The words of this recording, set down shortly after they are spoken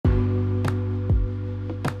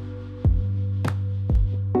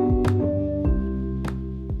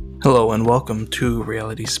Hello and welcome to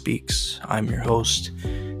Reality Speaks. I'm your host,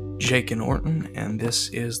 Jake and Orten, and this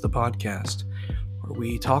is the podcast where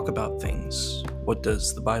we talk about things. What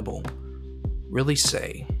does the Bible really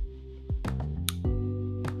say?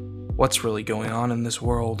 What's really going on in this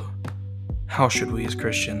world? How should we as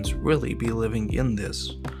Christians really be living in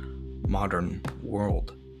this modern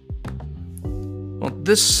world? Well,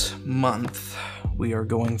 this month we are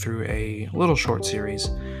going through a little short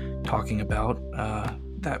series talking about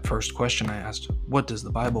that first question I asked, what does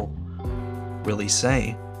the Bible really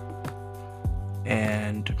say?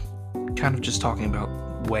 And kind of just talking about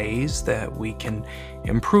ways that we can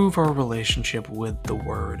improve our relationship with the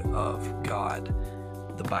Word of God,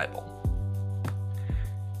 the Bible.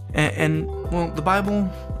 And the Bible,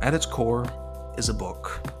 at its core, is a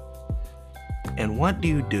book. And what do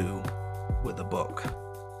you do with a book?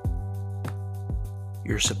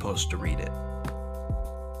 You're supposed to read it.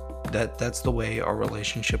 That's the way our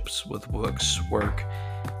relationships with books work.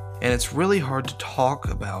 And it's really hard to talk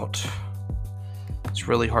about. It's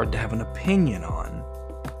really hard to have an opinion on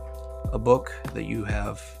a book that you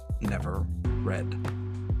have never read.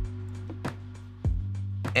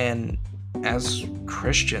 And as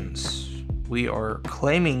Christians, we are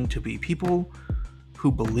claiming to be people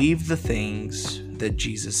who believe the things that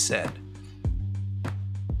Jesus said.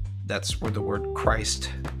 That's where the word Christ,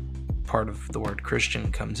 part of the word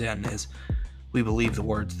Christian, comes in, is we believe the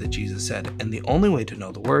words that Jesus said. And the only way to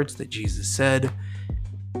know the words that Jesus said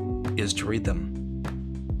is to read them.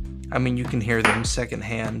 I mean, you can hear them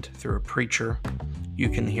secondhand through a preacher. You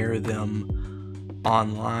can hear them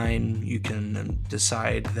online. You can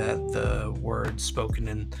decide that the words spoken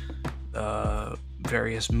in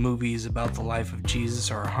various movies about the life of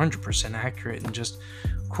Jesus are 100% accurate and just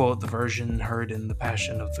quote the version heard in The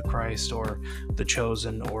Passion of the Christ or The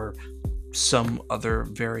Chosen or some other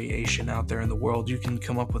variation out there in the world. You can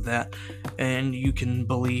come up with that and you can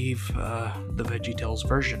believe the VeggieTales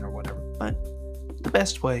version or whatever. But the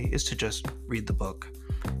best way is to just read the book.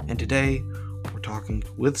 And today we're talking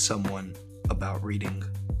with someone about reading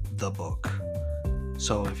the book.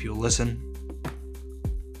 So if you'll listen,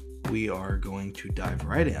 we are going to dive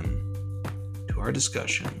right in to our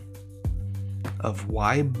discussion of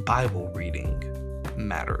why Bible reading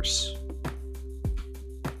matters.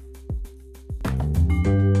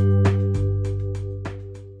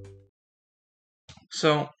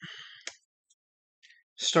 So,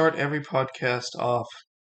 start every podcast off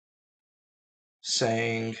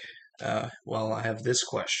saying, I have this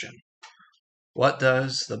question. What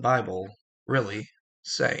does the Bible really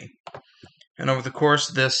say? And over the course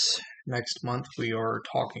of this next month, we are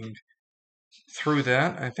talking through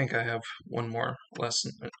that. I think I have one more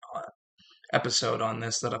episode on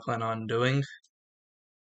this that I plan on doing,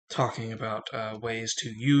 talking about ways to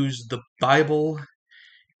use the Bible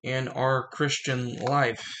in our Christian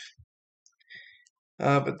life.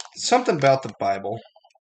 But something about the Bible,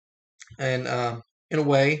 and in a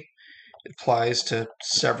way, it applies to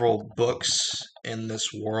several books in this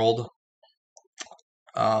world.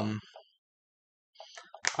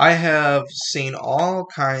 I have seen all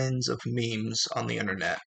kinds of memes on the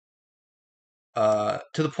internet, to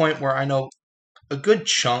the point where I know a good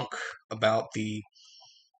chunk about the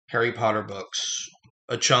Harry Potter books,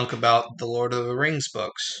 a chunk about the Lord of the Rings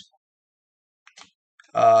books.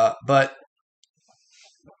 But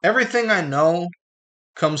everything I know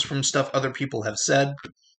comes from stuff other people have said,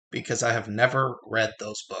 because I have never read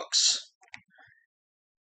those books.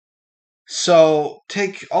 So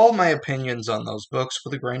take all my opinions on those books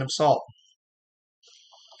with a grain of salt.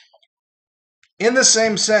 In the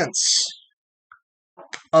same sense,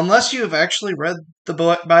 unless you have actually read the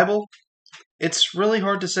Bible, it's really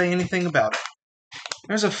hard to say anything about it.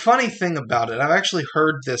 There's a funny thing about it. I've actually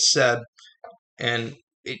heard this said, and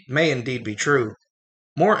it may indeed be true.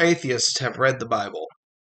 More atheists have read the Bible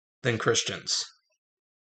than Christians.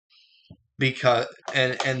 Because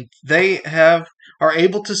and they are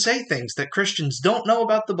able to say things that Christians don't know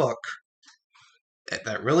about the book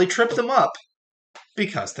that really trip them up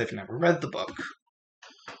because they've never read the book.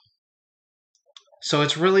 So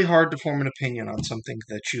it's really hard to form an opinion on something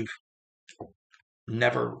that you've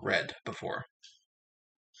never read before.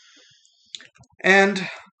 And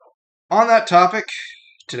on that topic,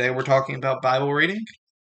 today we're talking about Bible reading,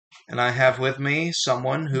 and I have with me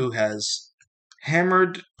someone who has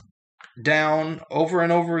hammered down over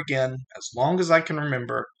and over again, as long as I can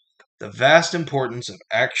remember, the vast importance of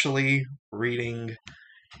actually reading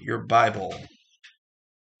your Bible.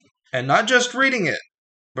 And not just reading it,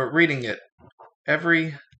 but reading it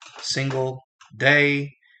every single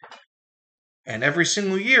day and every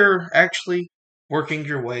single year, actually working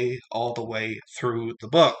your way all the way through the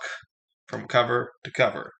book from cover to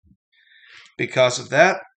cover. Because of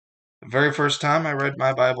that, the very first time I read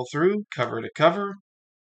my Bible through cover to cover,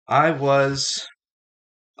 I was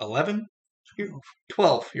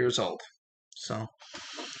 12 years old. So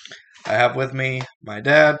I have with me my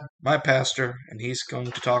dad, my pastor, and he's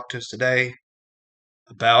going to talk to us today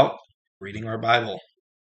about reading our Bible.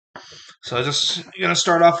 So I'm just going to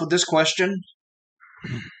start off with this question.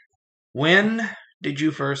 When did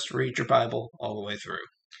you first read your Bible all the way through?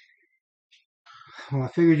 Well, I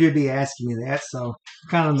figured you'd be asking me that, so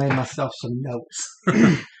I kind of made myself some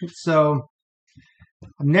notes. So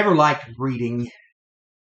I've never liked reading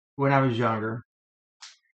when I was younger.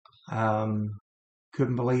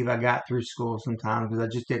 Couldn't believe I got through school sometimes because I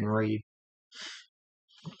just didn't read.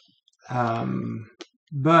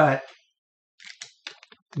 But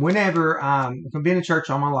whenever I've been in church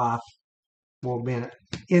all my life, well, been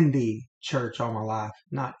in the church all my life,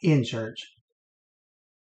 not in church.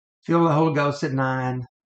 Filled with the Holy Ghost at 9.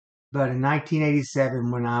 But in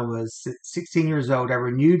 1987, when I was 16 years old, I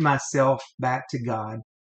renewed myself back to God.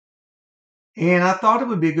 And I thought it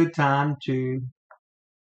would be a good time to,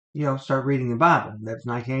 start reading the Bible. That was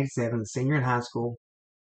 1987, a senior in high school.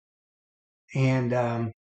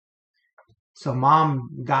 And so Mom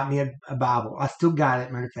got me a Bible. I still got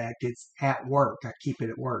it. Matter of fact, it's at work. I keep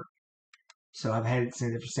it at work. So I've had it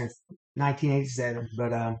since 1987.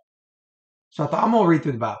 But so I thought, I'm going to read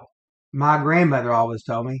through the Bible. My grandmother always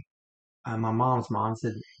told me, my mom's mom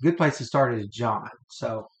said, good place to start is John.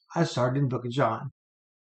 So I started in the book of John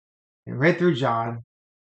and read through John.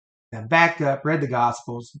 Then backed up, read the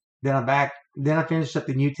Gospels. Then I finished up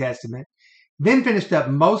the New Testament. Then finished up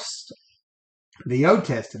most of the Old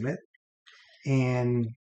Testament and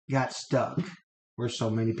got stuck where so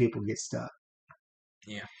many people get stuck.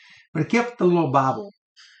 Yeah. But I kept the little Bible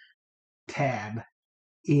tab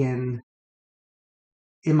in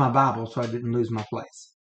my Bible so I didn't lose my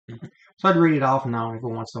place. Mm-hmm. So I'd read it off and on every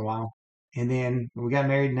once in a while. And then we got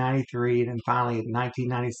married in 93, and then finally in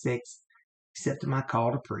 1996, accepted my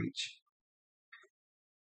call to preach.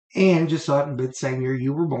 And just so happened to be the same year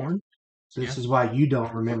you were born. So this is why you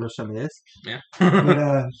don't remember some of this. Yeah.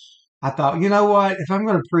 But I thought, you know what? If I'm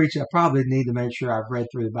going to preach, I probably need to make sure I've read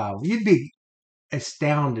through the Bible. You'd be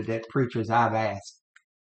astounded at preachers I've asked.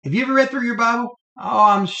 Have you ever read through your Bible? Oh,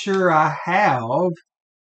 I'm sure I have.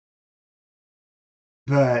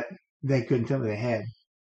 But they couldn't tell me they had.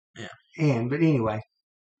 Yeah. But anyway,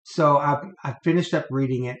 so I finished up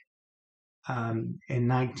reading it in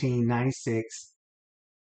 1996.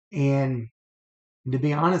 And to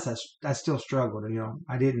be honest, I still struggled.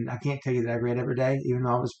 I can't tell you that I read every day, even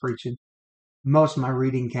though I was preaching. Most of my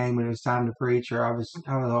reading came when it was time to preach, or I was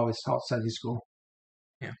always taught Sunday school.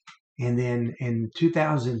 Yeah. And then in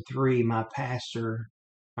 2003, my pastor,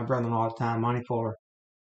 my brother-in-law at the time, Monty Fuller,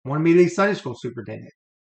 wanted me to be Sunday school superintendent.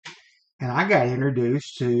 And I got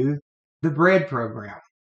introduced to the bread program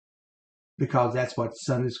because that's what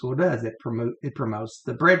Sunday school does. It promotes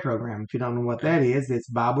the bread program. If you don't know what that is, it's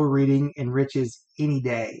Bible reading enriches any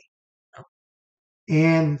day.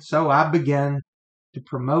 And so I began to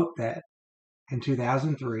promote that in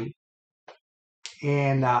 2003.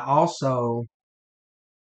 And I also,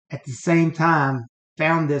 at the same time,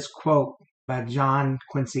 found this quote by John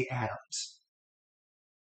Quincy Adams.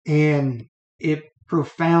 And it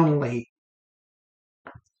profoundly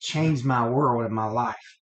changed my world and my life.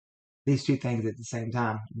 These two things at the same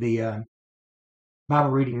time. The Bible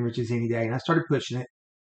reading enriches any day. And I started pushing it.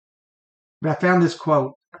 But I found this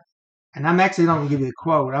quote. And I'm actually not going to give you the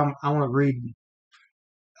quote. I want to read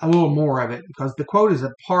a little more of it because the quote is a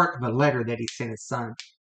part of a letter that he sent his son.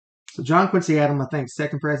 So John Quincy Adams, I think,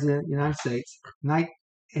 second president of the United States. In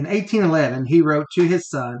 1811, he wrote to his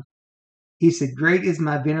son. He said, "Great is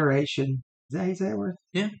my veneration." Is that how you say that word?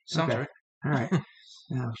 Yeah, sounds right. All right.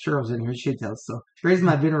 Now, Cheryl's in here. She'd tell us. So, great is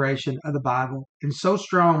my veneration of the Bible, and so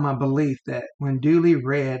strong my belief that when duly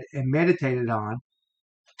read and meditated on,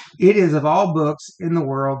 it is of all books in the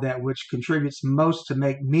world that which contributes most to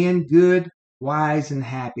make men good, wise, and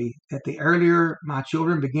happy, that the earlier my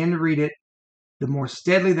children begin to read it, the more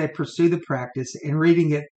steadily they pursue the practice in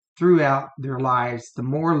reading it throughout their lives, the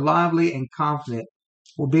more lively and confident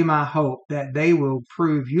will be my hope that they will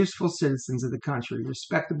prove useful citizens of the country,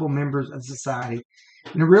 respectable members of society,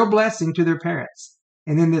 and a real blessing to their parents.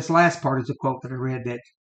 And then this last part is a quote that I read that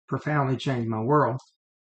profoundly changed my world.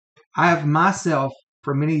 I have myself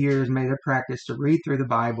for many years made a practice to read through the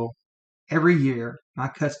Bible every year. My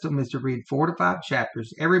custom is to read 4 to 5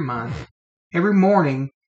 chapters every month, every morning,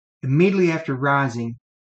 immediately after rising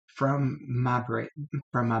from my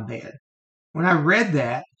bed. When I read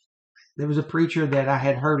that there was a preacher that I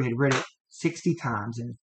had heard had read it 60 times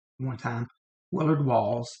in one time, Willard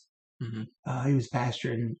Walls. Mm-hmm. He was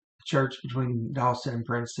pastoring a church between Dawson and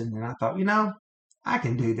Princeton, and I thought, I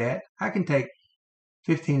can do that. I can take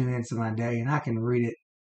 15 minutes of my day and I can read it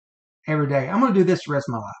every day. I'm going to do this the rest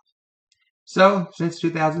of my life. So since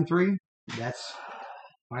 2003, that's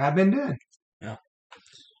what I've been doing. Yeah.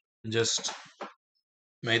 Just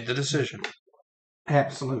made the decision.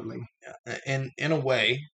 Absolutely. Yeah. And in a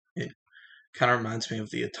way, it kind of reminds me of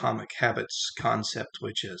the atomic habits concept,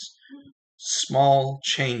 which is small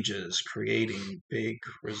changes creating big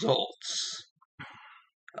results.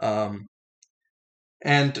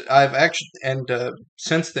 And I've actually,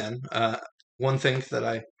 since then, one thing that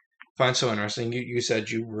I find so interesting, you said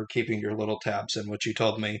you were keeping your little tabs, and what you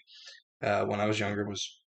told me when I was younger was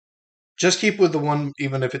just keep with the one,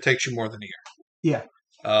 even if it takes you more than a year.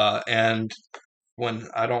 Yeah. And when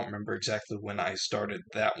I don't remember exactly when I started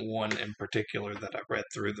that one in particular that I read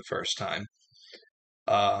through the first time.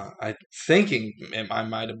 I thinking I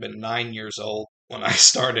might have been 9 years old when I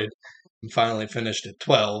started and finally finished at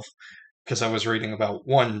 12 because I was reading about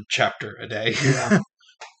one chapter a day. Yeah.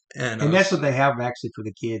 and that's what they have actually for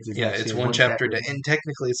the kids. Yeah, it's one chapter a day. And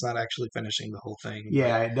technically it's not actually finishing the whole thing.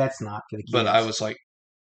 Yeah, that's not for the kids. But I was like,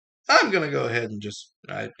 I'm going to go ahead and just,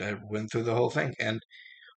 I went through the whole thing. And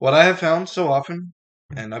what I have found so often,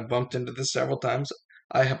 and I've bumped into this several times,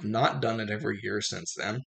 I have not done it every year since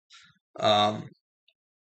then.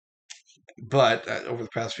 But over the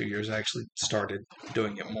past few years, I actually started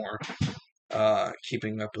doing it more,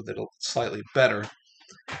 keeping up with it slightly better.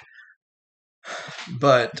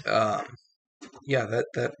 But yeah,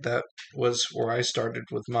 that was where I started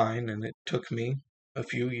with mine, and it took me a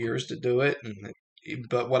few years to do it.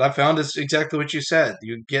 But what I found is exactly what you said.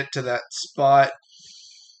 You get to that spot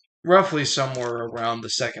roughly somewhere around the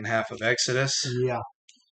second half of Exodus. Yeah.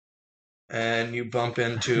 And you bump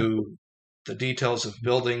into the details of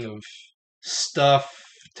building of stuff,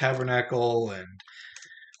 tabernacle, and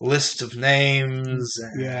list of names.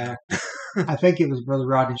 Yeah. I think it was Brother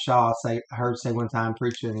Rodney Shaw I heard say one time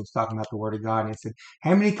preaching, and he was talking about the Word of God, and he said,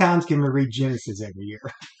 how many times can we read Genesis every year?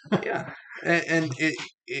 Yeah. And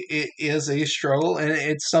it is a struggle, and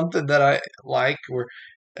it's something that I like where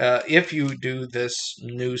if you do this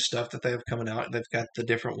new stuff that they have coming out, they've got the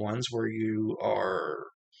different ones where you are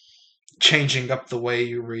changing up the way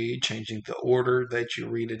you read, changing the order that you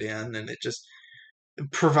read it in, and it just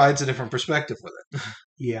provides a different perspective with it.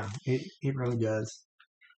 Yeah, it really does.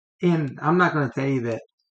 And I'm not going to tell you that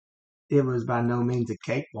it was by no means a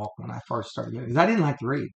cakewalk when I first started doing it, because I didn't like to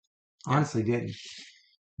read. Honestly, didn't.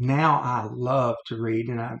 Now I love to read,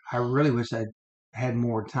 and I really wish I had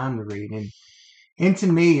more time to read. And to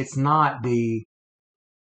me, it's not the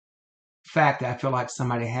fact that I feel like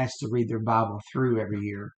somebody has to read their Bible through every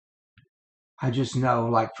year. I just know,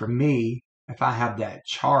 like for me, if I have that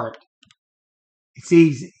chart, it's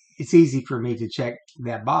easy for me to check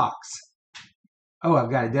that box. Oh,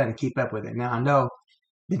 I've got it done and keep up with it. Now I know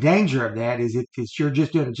the danger of that is if you're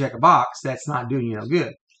just doing to check a box, that's not doing you no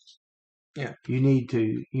good. Yeah. You need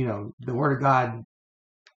to, the Word of God,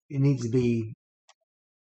 it needs to be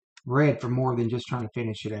read for more than just trying to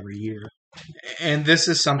finish it every year. And this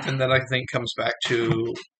is something that I think comes back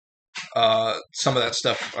to some of that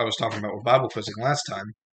stuff I was talking about with Bible quizzing last time.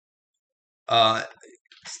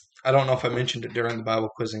 I don't know if I mentioned it during the Bible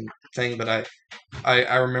quizzing thing, but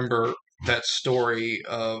I remember that story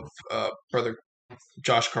of Brother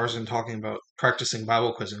Josh Carson talking about practicing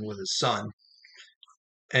Bible quizzing with his son.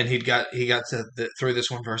 And he got through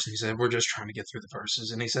this one verse, and he said, we're just trying to get through the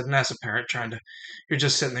verses. And he said, and as a parent you're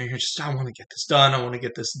just sitting there, I want to get this done. I want to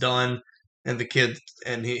get this done. And the kid,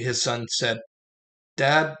 and his son said,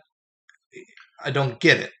 Dad, I don't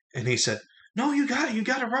get it. And he said, no, you got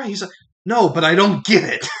it right. He's like, no, but I don't get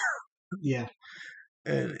it. Yeah.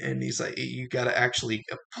 And he's like, you got to actually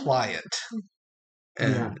apply it.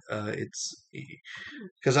 And it's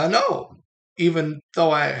because I know, even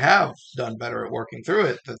though I have done better at working through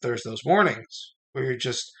it, that there's those mornings where you're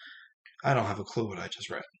just, I don't have a clue what I just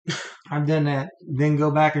read. I've done that. Then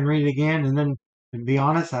go back and read it again. And then, to be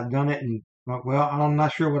honest, I've done it. And, well, I'm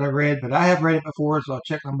not sure what I read, but I have read it before, so I'll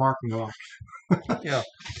check my mark and go on. Yeah.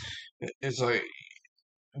 It's like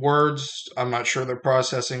words, I'm not sure they're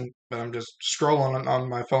processing, but I'm just scrolling on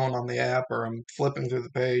my phone on the app, or I'm flipping through the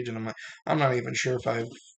page, and I'm not even sure if I've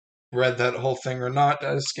read that whole thing or not.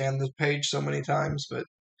 I scanned the page so many times, but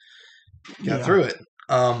got through it.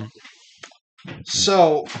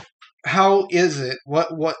 So how is it?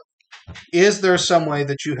 What is there some way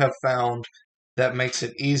that you have found that makes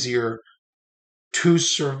it easier to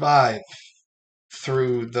survive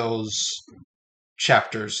through those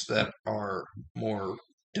chapters that are more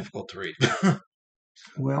difficult to read?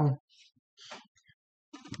 Well,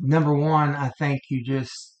 number one, I think you.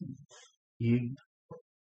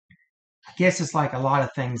 I guess it's like a lot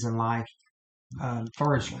of things in life. As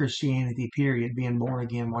far as Christianity, period, being born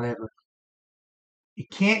again, whatever. It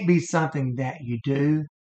can't be something that you do.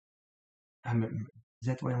 I mean, is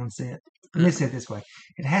that the way I want to say it? Let me say it this way.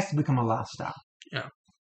 It has to become a lifestyle. Yeah.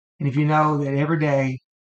 And if you know that every day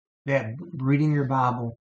that reading your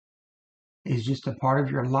Bible is just a part of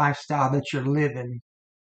your lifestyle that you're living,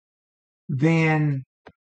 then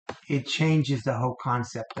it changes the whole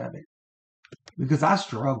concept of it. Because I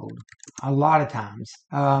struggled a lot of times.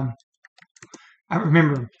 I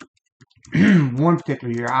remember one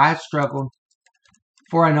particular year I struggled.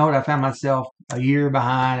 Before I know it, I found myself a year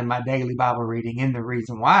behind in my daily Bible reading. And the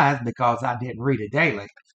reason why is because I didn't read it daily.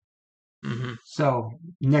 Mm-hmm. So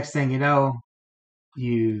next thing you know,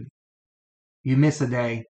 you miss a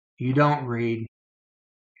day, you don't read,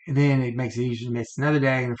 and then it makes it easier to miss another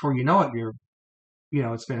day. And before you know it,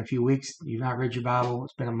 it's been a few weeks, you've not read your Bible,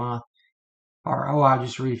 it's been a month, or, I'll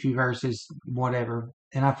just read a few verses, whatever.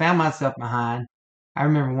 And I found myself behind. I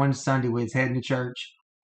remember one Sunday we was heading to church,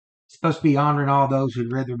 supposed to be honoring all those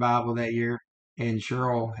who'd read their Bible that year, and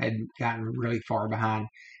Cheryl had gotten really far behind.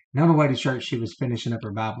 And on the way to church, she was finishing up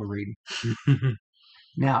her Bible reading.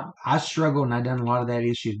 Now, I struggled and I done a lot of that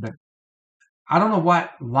issues, but I don't know why.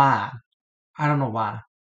 I don't know why.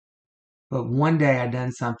 But one day I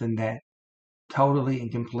done something that totally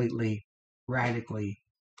and completely, radically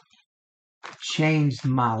changed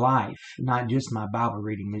my life. Not just my Bible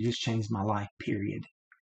reading, it just changed my life, period.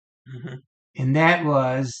 Mm-hmm. And it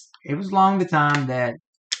was long the time that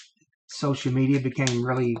social media became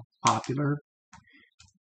really popular.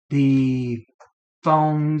 The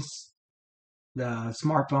smartphones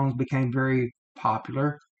became very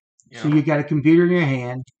popular. Yeah. So you got a computer in your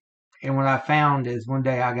hand. And what I found is one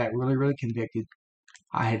day I got really, really convicted.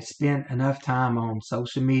 I had spent enough time on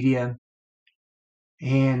social media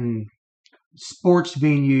and sports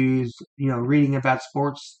being used, reading about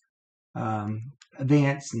sports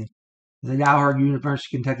events. And as a diehard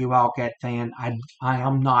University of Kentucky Wildcat fan, I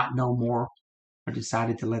am not no more. I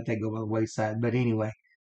decided to let that go by the wayside. But anyway,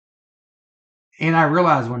 and I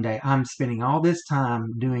realized one day I'm spending all this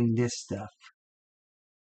time doing this stuff,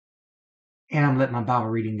 and I'm letting my Bible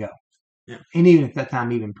reading go. Yeah. And even at that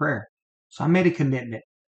time, even prayer. So I made a commitment,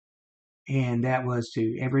 and that was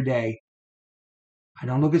to every day, I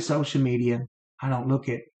don't look at social media. I don't look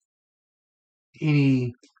at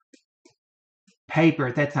any paper.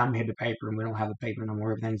 At that time, we had the paper, and we don't have the paper no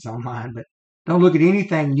more. Everything's online. But don't look at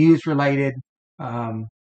anything news related,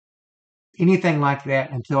 anything like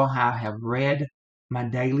that until I have read my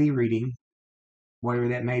daily reading, whatever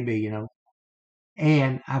that may be,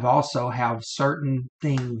 And I've also have certain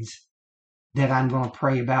things that I'm going to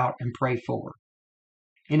pray about and pray for.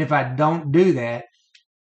 And if I don't do that,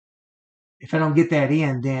 if I don't get that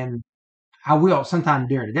in, then I will sometime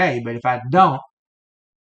during the day. But if I don't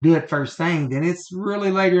do it first thing, then it's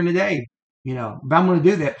really later in the day, But I'm going to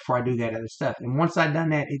do that before I do that other stuff. And once I've done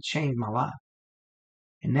that, it changed my life.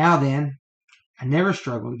 And now then, I never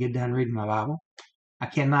struggle to get done reading my Bible. I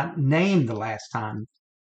cannot name the last time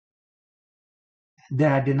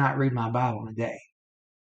that I did not read my Bible in a day,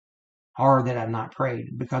 or that I've not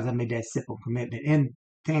prayed, because I made that simple commitment. And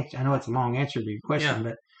I know it's a long answer to your question,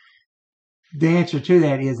 but the answer to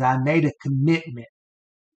that is I made a commitment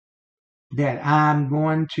that I'm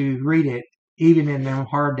going to read it even in the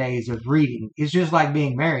hard days of reading. It's just like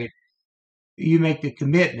being married. You make the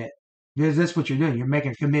commitment. That's what you're doing. You're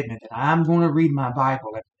making a commitment that I'm going to read my Bible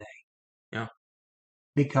every day. Yeah.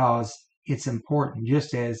 Because it's important.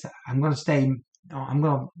 Just as I'm going to stay. I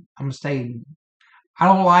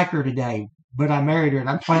don't like her today, but I married her and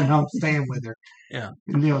I'm planning on staying with her. Yeah.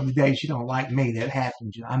 And the day she don't like me, that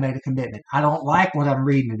happens. I made a commitment. I don't like what I'm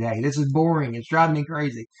reading today. This is boring. It's driving me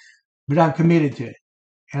crazy. But I'm committed to it.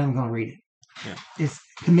 And I'm going to read it. Yeah. It's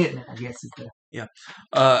commitment, I guess.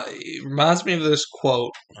 It reminds me of this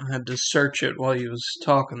quote. I had to search it while you was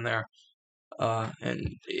talking there.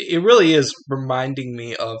 And it really is reminding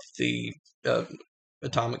me of the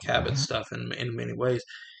Atomic Habits stuff in many ways.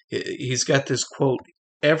 He's got this quote: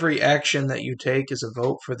 "Every action that you take is a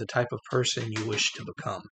vote for the type of person you wish to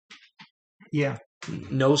become." Yeah.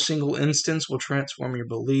 No single instance will transform your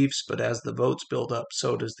beliefs, but as the votes build up,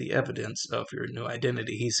 so does the evidence of your new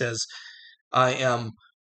identity. He says,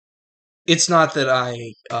 it's not that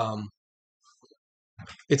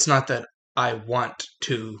I want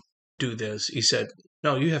to do this. He said,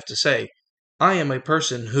 no, you have to say, I am a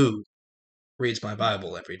person who reads my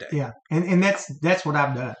Bible every day. Yeah. And that's what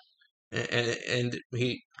I've done. And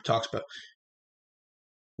he talks about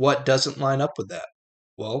what doesn't line up with that.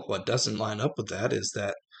 Well, what doesn't line up with that is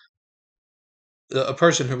that a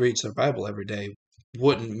person who reads their Bible every day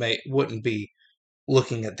wouldn't be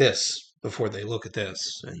looking at this before they look at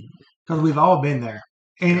this. And Because we've all been there.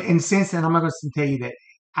 Yeah. And since then, I'm not going to tell you that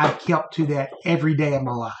I've kept to that every day of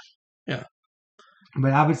my life. Yeah.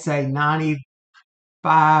 But I would say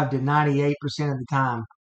 95 to 98% of the time,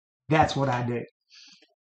 that's what I do.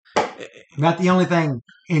 Not the only thing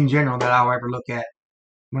in general that I'll ever look at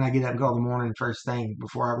when I get up and go in the morning, first thing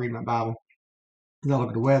before I read my Bible. I'll look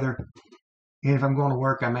at the weather. And if I'm going to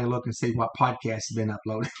work, I may look and see what podcast has been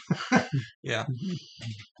uploaded. Yeah.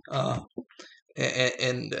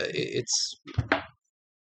 And it's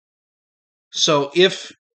so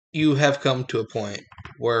if you have come to a point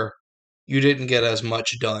where you didn't get as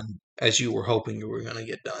much done as you were hoping you were going to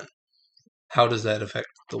get done, how does that affect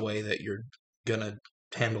the way that you're going to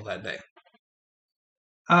handle that day?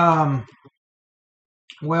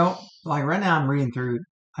 Well, like right now,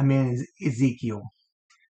 I'm in Ezekiel.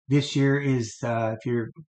 This year is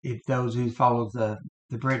if those who follow the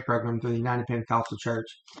bread program through the United Pentecostal Church,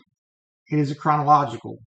 it is a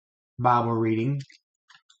chronological Bible reading,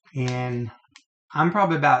 and I'm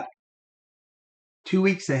probably about 2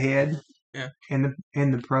 weeks ahead. Yeah. In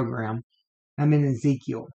the program. I'm in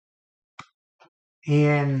Ezekiel,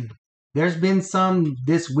 and there's been some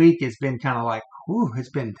this week. It's been kind of like, whew, it's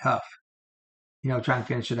been tough. Trying to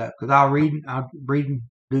finish it up because I'll read and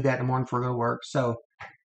do that in the morning before I go to work. So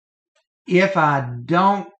if I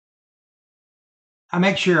don't, I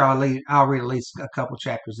make sure I'll read at least a couple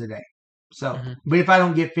chapters a day. So, But if I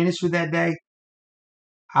don't get finished with that day,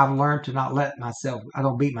 I've learned to not I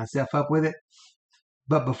don't beat myself up with it.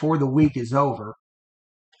 But before the week is over,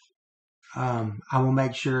 I will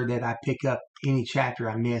make sure that I pick up any chapter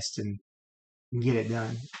I missed and get it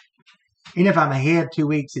done. And if I'm ahead 2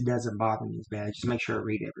 weeks, it doesn't bother me as bad. I just make sure I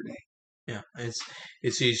read every day. Yeah,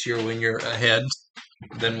 it's easier when you're ahead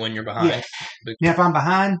than when you're behind. Yeah. Now, if I'm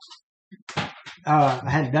behind, I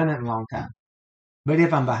hadn't done it in a long time. But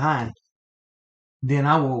if I'm behind, then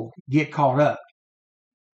I will get caught up.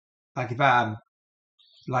 Like if I'm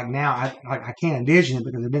like now, I can't envision it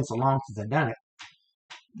because it's been so long since I've done it.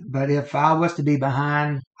 But if I was to be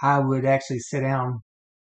behind, I would actually sit down.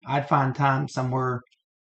 I'd find time somewhere.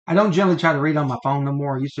 I don't generally try to read on my phone no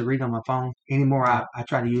more. I used to read on my phone. Anymore, I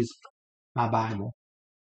try to use my Bible.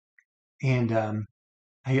 And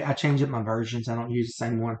I change up my versions. I don't use the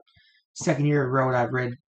same one. Second year in a row, I've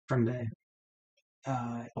read from the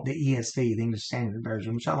ESV, the English Standard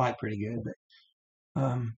Version, which I like pretty good.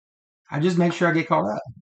 But I just make sure I get caught up.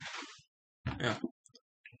 Yeah.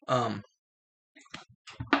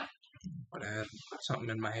 But I had something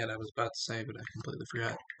in my head I was about to say, but I completely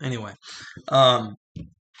forgot. Anyway,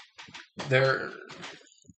 there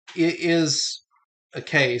is a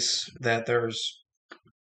case that there's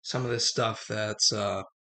some of this stuff that's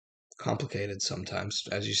complicated sometimes,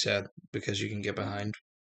 as you said, because you can get behind.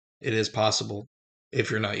 It is possible,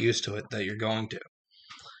 if you're not used to it, that you're going to.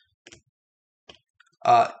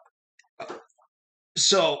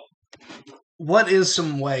 So, what is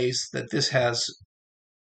some ways that this has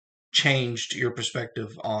changed your perspective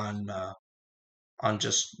on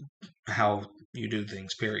just how you do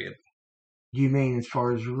things, period? Do you mean as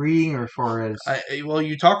far as reading or as far as... Well,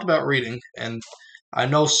 you talked about reading, and I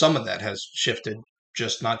know some of that has shifted,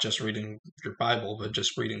 not just reading your Bible, but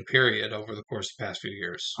just reading, period, over the course of the past few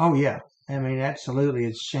years. Oh, yeah. I mean, absolutely.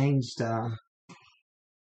 It's changed.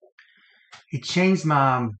 It changed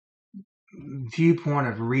my viewpoint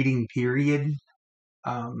of reading, period.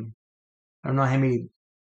 I don't know how many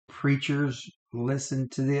preachers listen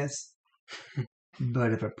to this,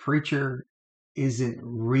 but if a preacher isn't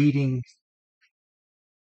reading,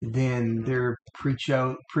 then their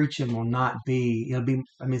preaching will not be,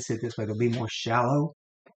 let me say it this way, it'll be more shallow,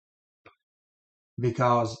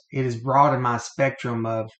 because it has broadened my spectrum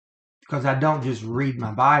because I don't just read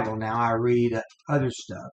my Bible now, I read other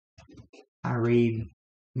stuff. I read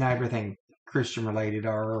not everything Christian related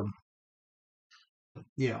or,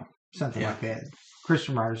 something like that.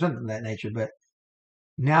 Christian writers, something of that nature. But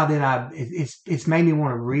now that it's made me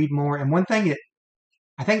want to read more. And one thing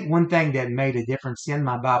that made a difference in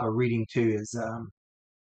my Bible reading too is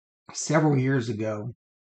several years ago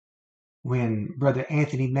when Brother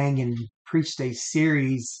Anthony Mangan preached a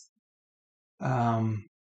series about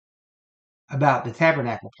the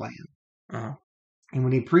tabernacle plan. Uh-huh. And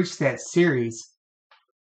when he preached that series,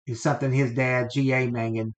 it's something his dad, G.A.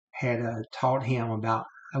 Mangan, had taught him about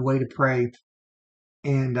a way to pray.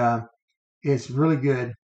 And it's really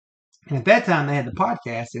good. And at that time, they had the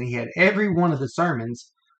podcast, and he had every one of the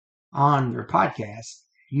sermons on their podcast.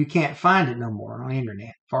 You can't find it no more on the internet,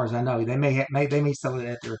 as far as I know. They may sell it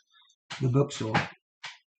at the bookstore,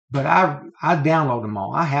 but I download them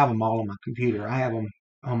all. I have them all on my computer. I have them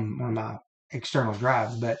on one of my external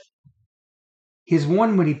drives. But his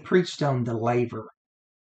one when he preached on the laver,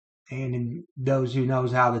 and in those who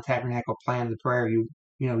knows how the tabernacle plan the prayer, you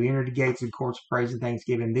enter the gates and courts of praise and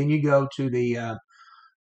thanksgiving. Then you go to the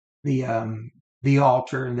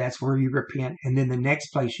altar, and that's where you repent. And then the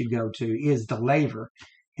next place you go to is the laver,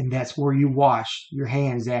 and that's where you wash your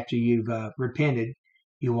hands after you've repented.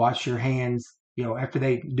 You wash your hands, after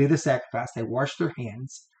they do the sacrifice, they wash their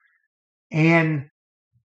hands. And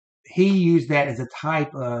he used that as a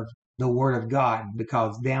type of the Word of God,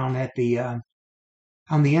 because down at the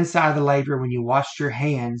on the inside of the laver, when you washed your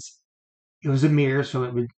hands, it was a mirror,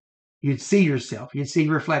 so you'd see yourself, you'd see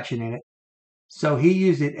reflection in it. So he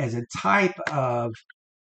used it as a type of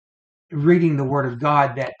reading the Word of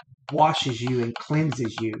God that washes you and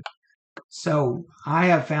cleanses you. So I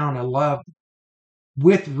have found a love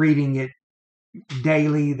with reading it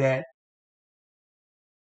daily that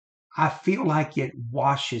I feel like it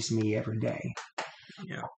washes me every day.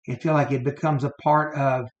 Yeah. I feel like it becomes a part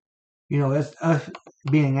of, as us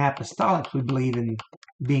being apostolics, we believe in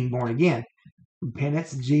being born again.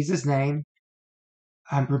 Repentance in Jesus' name.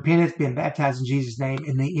 Repentance, being baptized in Jesus' name,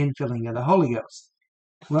 and the infilling of the Holy Ghost.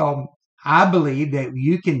 Well, I believe that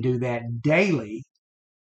you can do that daily.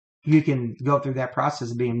 You can go through that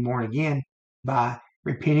process of being born again by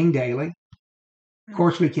repenting daily. Of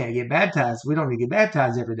course, we can't get baptized. We don't need to get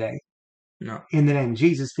baptized every day. No. In the name of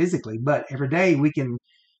Jesus physically, but every day we can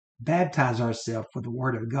baptize ourselves with the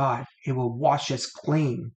Word of God. It will wash us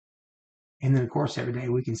clean. And then, of course, every day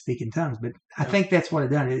we can speak in tongues. But I think that's what it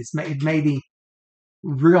done. It made me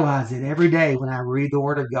realize that every day when I read the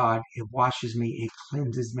Word of God, it washes me, it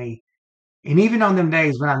cleanses me. And even on them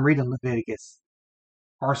days when I'm reading Leviticus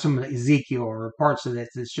or some of Ezekiel or parts of this,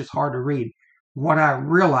 it's just hard to read. What I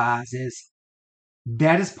realize is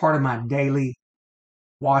that is part of my daily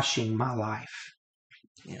washing my life,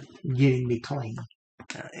 getting me clean.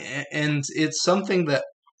 And it's something that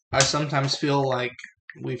I sometimes feel like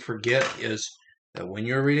we forget, is that when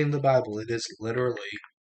you're reading the Bible, it is literally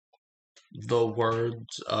the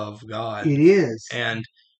words of God. It is. And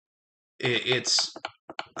it's,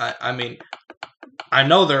 I mean, I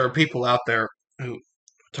know there are people out there who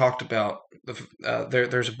talked about,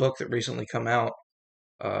 there's a book that recently come out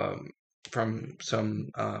from some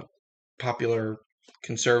popular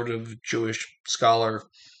conservative Jewish scholar,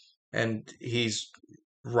 and he's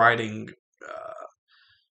writing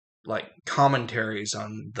like commentaries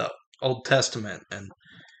on the Old Testament. And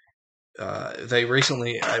I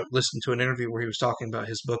listened to an interview where he was talking about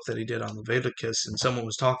his book that he did on Leviticus, and someone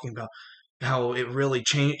was talking about how it really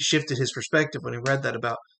shifted his perspective when he read that,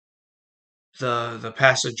 about the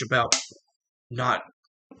passage about not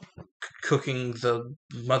cooking the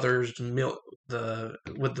mother's milk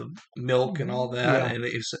with the milk and all that. Yeah.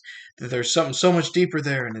 And there's something so much deeper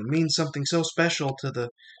there, and it means something so special to the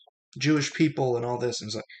Jewish people and all this. And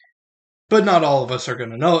it's like, but not all of us are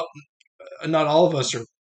going to know it. Not all of us are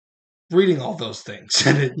reading all those things,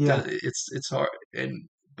 and it's hard.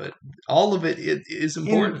 But all of it is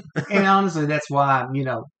important. And honestly, that's why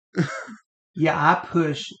I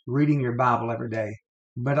push reading your Bible every day,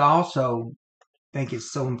 but I also think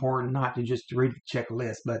it's so important not to just read the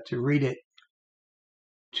checklist, but to read it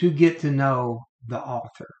to get to know the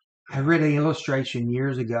author. I read an illustration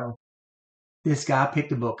years ago. This guy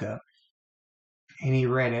picked a book up and he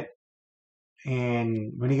read it.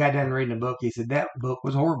 And when he got done reading the book, he said, that book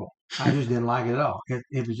was horrible. I just didn't like it at all.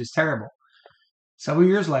 It was just terrible. Several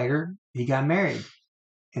years later, he got married.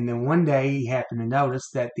 And then one day he happened to notice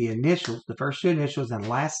that the initials, the first two initials and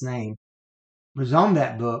last name was on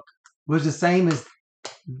that book, was the same as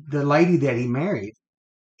the lady that he married.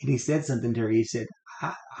 And he said something to her. He said,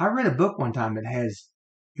 I read a book one time that has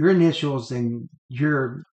your initials and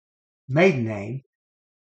your maiden name.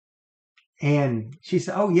 And she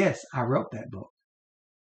said, oh, yes, I wrote that book.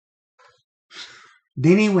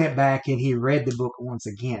 Then he went back and he read the book once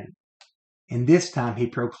again. And this time he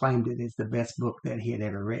proclaimed it as the best book that he had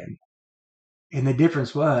ever read. And the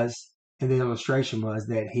difference was, and the illustration was,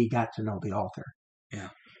 that he got to know the author. Yeah.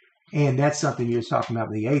 And that's something you were talking about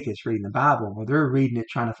with the atheists reading the Bible. Well, they're reading it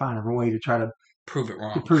trying to find a way to try to prove it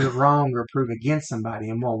wrong. To prove it wrong or prove against somebody.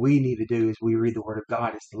 And what we need to do is we read the Word of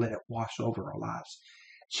God is to let it wash over our lives,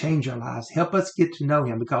 change our lives, help us get to know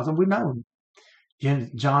Him, because we know Him.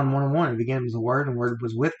 John 1:1, in the beginning was the Word, and the Word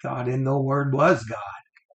was with God, and the Word was God.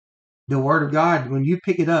 The Word of God, when you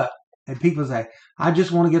pick it up, and people say, I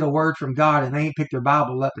just want to get a word from God, and they ain't picked their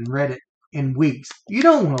Bible up and read it in weeks. You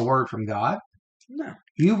don't want a word from God. No.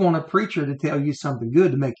 You want a preacher to tell you something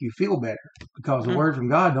good to make you feel better, because the word from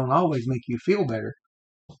God don't always make you feel better.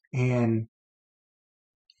 And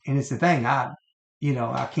it's the thing, I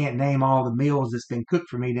can't name all the meals that's been cooked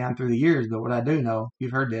for me down through the years, but what I do know,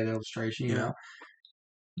 you've heard that illustration,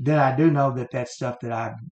 that I do know that stuff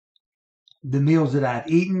the meals that I've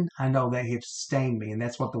eaten, I know they have sustained me, and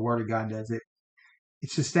that's what the Word of God does.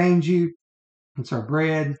 It sustains you. It's our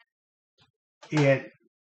bread. It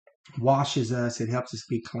washes us. It helps us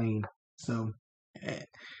be clean. So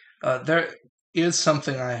there is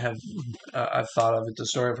something I've thought of. It's a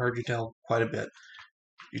story I've heard you tell quite a bit.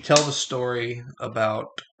 You tell the story about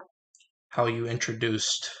how you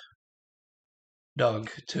introduced Doug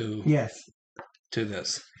to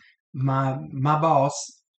this. My boss,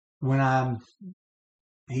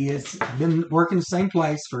 he has been working the same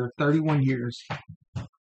place for 31 years.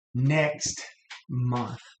 Next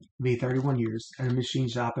month be 31 years at a machine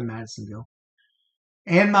shop in Madisonville.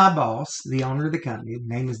 And my boss, the owner of the company, his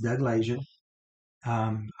name is Doug Leisure.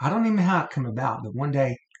 I don't even know how it come about, but one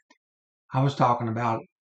day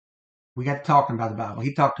we got talking about the Bible.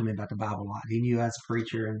 He talked to me about the Bible a lot. He knew I was a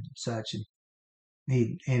preacher and such.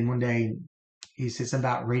 And one day he said something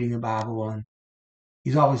about reading the Bible, and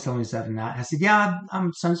he's always telling me stuff. And I said, yeah, I'm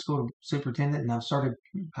a Sunday school superintendent, and I've started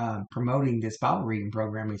promoting this Bible reading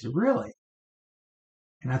program. He said, really?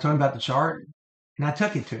 And I told him about the chart, and I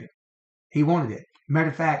took it to him. He wanted it. Matter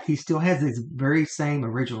of fact, he still has this very same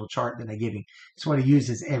original chart that I give him. It's what he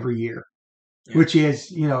uses every year, which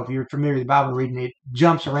is, if you're familiar with the Bible reading, it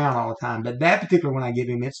jumps around all the time. But that particular one I give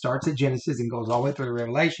him, it starts at Genesis and goes all the way through to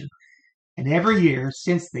Revelation. And every year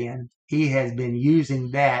since then, he has been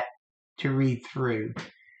using that to read through.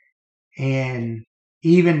 And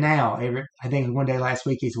even now, I think one day last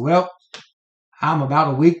week, he said, well, I'm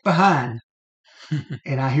about a week behind.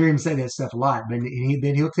 And I hear him say that stuff a lot, but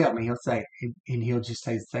then he'll tell me, he'll say, and he'll just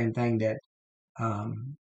say the same thing that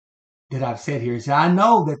I've said here. He said, I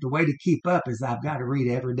know that the way to keep up is I've got to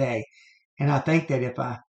read every day. And I think that if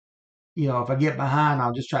I get behind,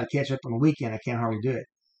 I'll just try to catch up on the weekend. I can't hardly do it.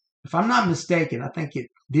 If I'm not mistaken, I think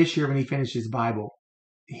this year when he finishes Bible,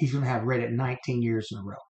 he's going to have read it 19 years in a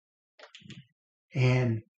row.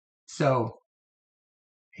 And so,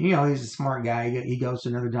 he's a smart guy. He goes to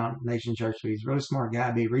another denomination church, so he's a really smart guy,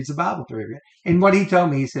 but he reads the Bible through it. And what he told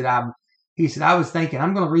me, he said, I was thinking,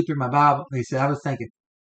 I'm going to read through my Bible. He said, I was thinking,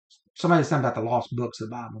 somebody was talking about the lost books of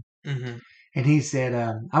the Bible. Mm-hmm. And he said,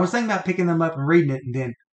 I was thinking about picking them up and reading it. And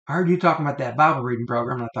then I heard you talking about that Bible reading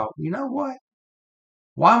program. And I thought, you know what?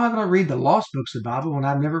 Why am I going to read the lost books of the Bible when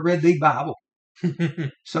I've never read the Bible?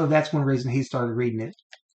 So that's one reason he started reading it.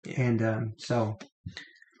 Yeah. And so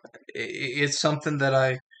it's something that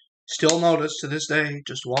I still notice to this day.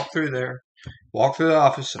 Just walk through the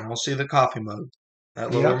office, and I'll see the coffee mug.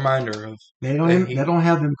 That little reminder of they don't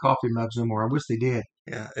have them coffee mugs no more. I wish they did.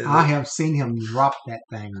 Yeah, I have seen him drop that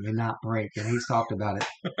thing and not break, and he's talked about it.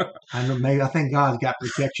 I think God's got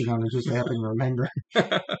protection on it just to help him remember.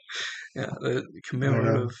 Yeah, the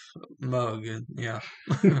commemorative mug, and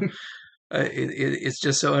it's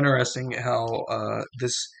just so interesting how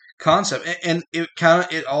this concept, and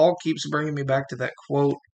it all keeps bringing me back to that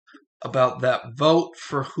quote about that vote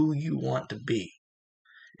for who you want to be.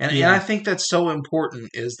 And I think that's so important,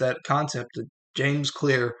 is that concept that James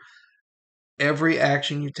Clear, every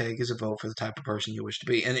action you take is a vote for the type of person you wish to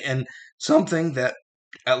be. And something that,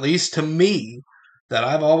 at least to me, that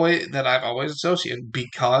I've always associated,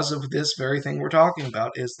 because of this very thing we're talking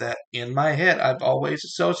about, is that in my head, I've always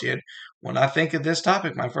associated, when I think of this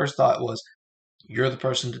topic, my first thought was, you're the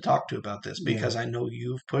person to talk to about this, because I know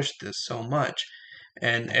you've pushed this so much.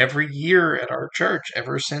 And every year at our church,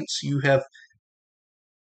 ever since you have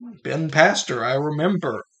been pastor, I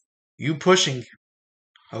remember you pushing,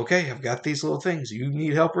 okay, I've got these little things. You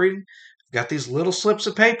need help reading? I've got these little slips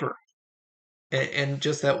of paper. And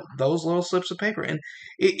just those little slips of paper. And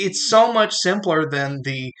it's so much simpler than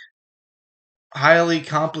the highly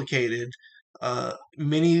complicated,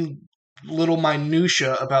 many little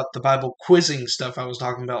minutia about the Bible quizzing stuff I was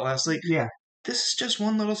talking about last week. Yeah. This is just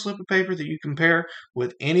one little slip of paper that you compare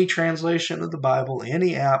with any translation of the Bible,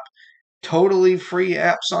 any app, totally free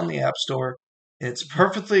apps on the App Store. It's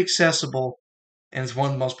perfectly accessible, and it's one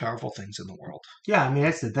of the most powerful things in the world. Yeah, I mean,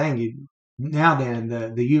 that's the thing. The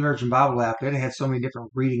YouVersion Bible app, it has so many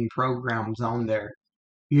different reading programs on there.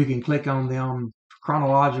 You can click on them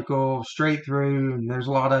chronological, straight through, and there's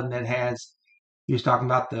a lot of them that has, you was talking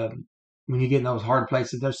about when you get in those hard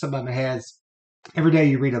places, there's some of them that has, every day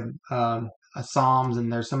you read a Psalms,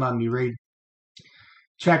 and there's some of them you read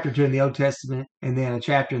chapter 2 in the Old Testament and then a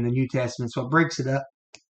chapter in the New Testament. So it breaks it up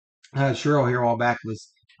Cheryl here a while back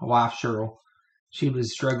was my wife, Cheryl. She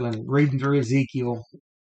was struggling reading through Ezekiel,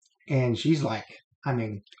 and she's like, I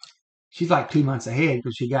mean, she's like 2 months ahead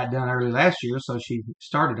because she got done early last year, so she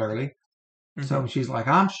started early. So she's like,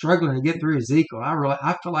 I'm struggling to get through Ezekiel.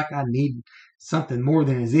 I feel like I need something more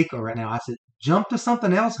than Ezekiel right now. I said, jump to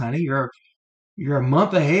something else, honey. You're a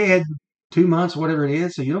month ahead, 2 months, whatever it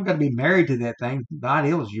is. So you don't got to be married to that thing. The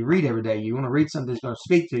ideal is you read every day. You want to read something that's going to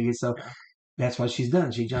speak to you. So that's what she's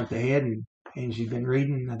done. She jumped ahead and she's been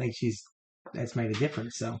reading. I think that's made a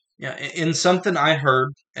difference. So Yeah, in something I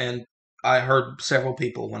heard, and I heard several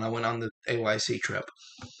people when I went on the AYC trip.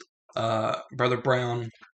 Brother Brown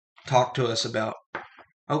talked to us about,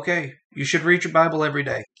 okay, you should read your Bible every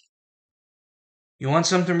day. You want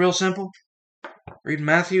something real simple? Read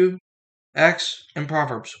Matthew, Acts, and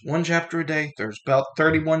Proverbs. One chapter a day. There's about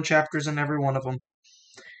 31 chapters in every one of them.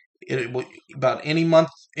 About any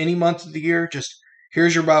month of the year, just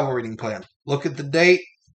here's your Bible reading plan. Look at the date,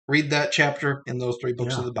 read that chapter in those 3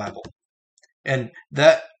 books of the Bible. And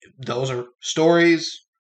those are stories,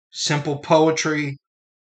 simple poetry,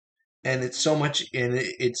 and it's so much, and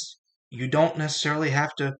it's, you don't necessarily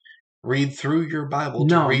have to read through your Bible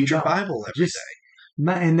to read your Bible every day.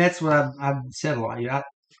 And that's what I've said a lot.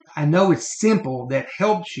 I know it's simple that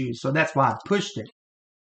helps you, so that's why I pushed it.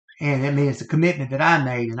 And I mean, it's a commitment that I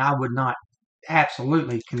made, and I would not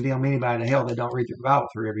absolutely condemn anybody to hell that don't read their Bible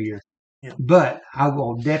through every year. Yeah. But I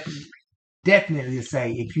will definitely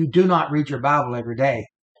say, if you do not read your Bible every day,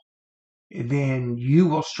 then you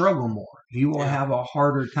will struggle more. You will have a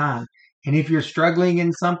harder time. And if you're struggling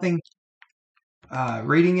in something,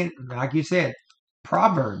 reading it, like you said,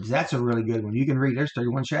 Proverbs, that's a really good one. You can read, there's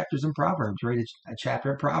 31 chapters in Proverbs. Read a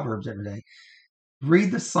chapter of Proverbs every day.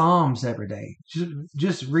 Read the Psalms every day.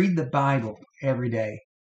 Just read the Bible every day.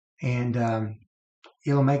 And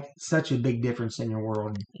it'll make such a big difference in your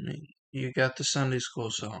world. You got the Sunday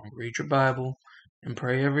school song. Read your Bible and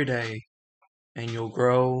pray every day, and you'll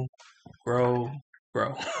grow.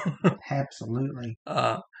 Absolutely.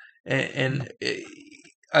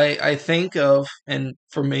 I think of, and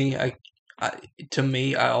for me,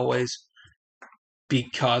 I always,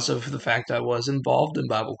 because of the fact I was involved in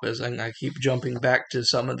Bible quizzing, I keep jumping back to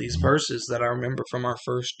some of these verses that I remember from our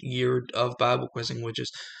first year of Bible quizzing, which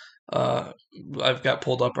is, I've got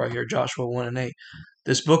pulled up right here, Joshua 1:8.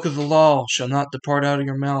 This book of the law shall not depart out of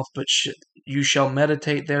your mouth, but you shall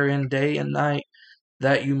meditate therein day and night,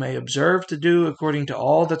 that you may observe to do according to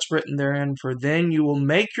all that's written therein, for then you will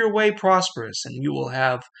make your way prosperous, and you will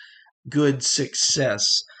have good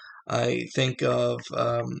success. I think of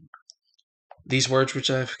these words which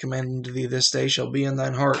I have commanded unto thee this day shall be in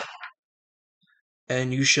thine heart,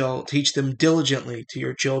 and you shall teach them diligently to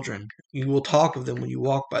your children. You will talk of them when you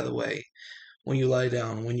walk by the way, when you lie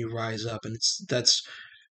down, when you rise up. And that's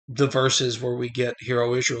the verses where we get, Hear,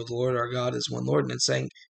 O Israel, the Lord our God is one Lord. And it's saying,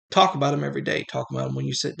 talk about him every day. Talk about him when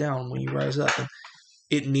you sit down, when you rise up. And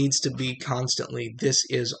it needs to be constantly, this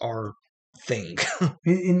is our thing.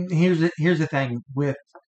 And here's the thing with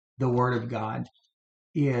the Word of God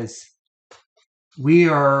is we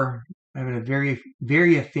are having a very,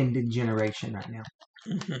 very offended generation right now.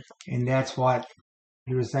 Mm-hmm. And that's what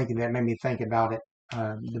he was thinking. That made me think about it.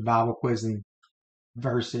 The Bible quizzing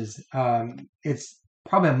verses. It's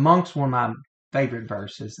probably amongst one of my favorite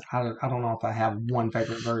verses. I don't know if I have one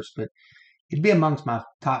favorite verse, but it'd be amongst my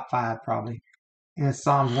top 5 probably. And it's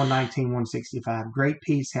Psalms 119, 165. Great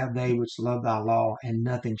peace have they which love thy law, and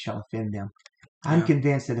nothing shall offend them. I'm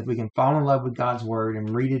convinced that if we can fall in love with God's word and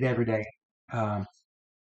read it every day, that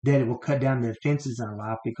it will cut down the offenses in our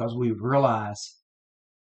life, because we realize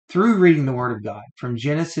through reading the word of God, from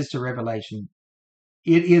Genesis to Revelation,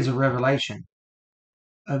 it is a revelation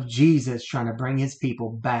of Jesus trying to bring his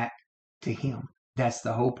people back to him. That's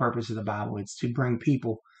the whole purpose of the Bible. It's to bring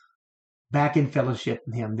people back in fellowship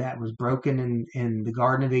with him. That was broken in the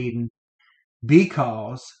Garden of Eden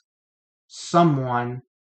because someone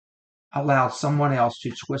allowed someone else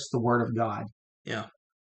to twist the word of God. Yeah.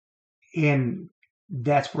 And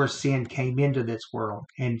that's where sin came into this world.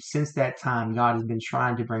 And since that time, God has been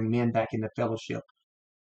trying to bring men back into fellowship.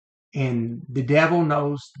 And the devil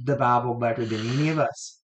knows the Bible better than any of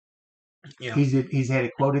us. Yeah. He's had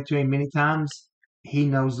it quoted to him many times. He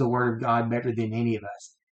knows the word of God better than any of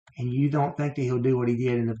us. And you don't think that he'll do what he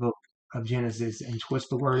did in the book of Genesis and twist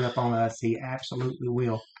the word up on us? He absolutely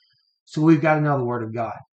will. So we've got to know the word of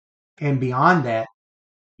God. And beyond that,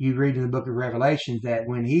 you read in the book of Revelation that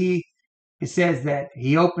when it says that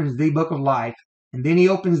he opens the book of life, and then he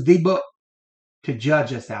opens the book to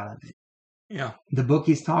judge us out of it. Yeah. The book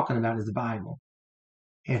he's talking about is the Bible.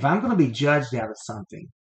 And if I'm going to be judged out of something,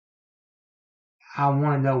 I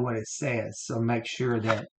want to know what it says. So make sure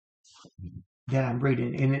that I'm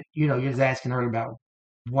reading. And it, you was asking earlier about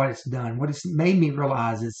what it's done. What it's made me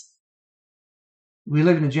realize is we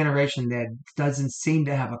live in a generation that doesn't seem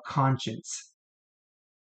to have a conscience.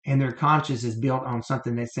 And their conscience is built on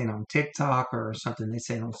something they seen on TikTok or something they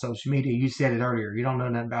seen on social media. You said it earlier. You don't know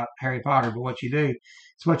nothing about Harry Potter, but what you do,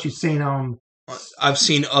 it's what you've seen on. I've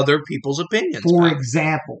seen other people's opinions. For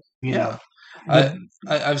example, yeah.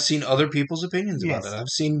 I've seen other people's opinions about it. I've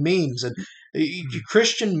seen memes, and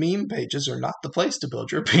Christian meme pages are not the place to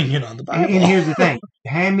build your opinion on the Bible. And here's the thing: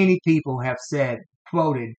 how many people have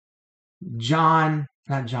quoted Matthew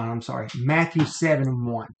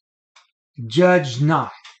 7:1, judge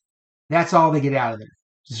not. That's all they get out of it.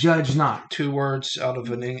 Judge not. 2 words out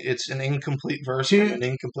of it's an incomplete verse and an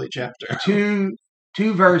incomplete chapter.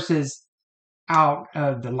 Two verses out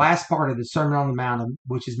of the last part of the Sermon on the Mount,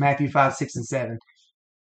 which is Matthew 5, 6, and 7.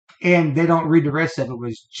 And they don't read the rest of it,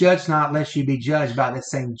 was judge not lest you be judged by the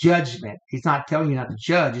same judgment. He's not telling you not to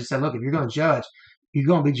judge. He said, look, if you're going to judge, you're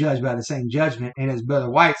going to be judged by the same judgment. And as Brother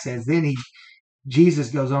White says, then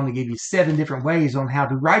Jesus goes on to give you 7 different ways on how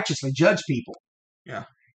to righteously judge people. Yeah.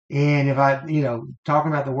 And if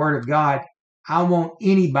talking about the Word of God, I want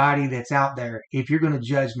anybody that's out there, if you're going to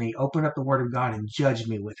judge me, open up the Word of God and judge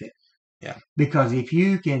me with it. Yeah. Because if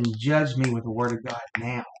you can judge me with the Word of God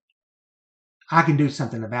now, I can do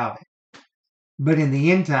something about it. But in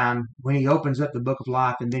the end time, when he opens up the book of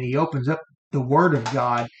life and then he opens up the Word of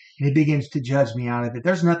God and he begins to judge me out of it,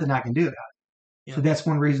 there's nothing I can do about it. Yeah. So that's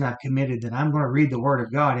one reason I've committed that I'm going to read the Word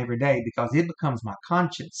of God every day, because it becomes my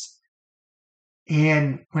conscience.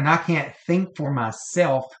 And when I can't think for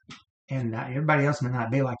myself, and everybody else may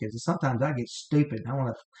not be like this, sometimes I get stupid.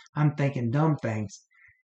 I'm thinking dumb things.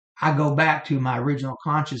 I go back to my original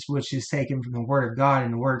conscience, which is taken from the Word of God,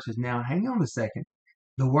 and the Word says, now, hang on a second.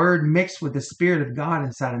 The Word mixed with the Spirit of God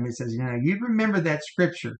inside of me says, you remember that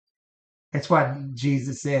scripture. That's why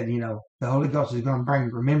Jesus said, the Holy Ghost is going to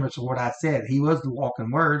bring remembrance of what I said. He was the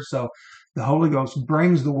walking Word, so the Holy Ghost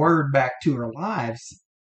brings the Word back to our lives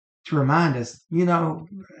to remind us,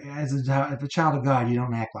 as a child of God, you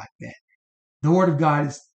don't act like that. The Word of God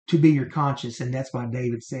is to be your conscience, and that's why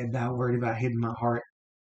David said, thy word have I hid in my heart,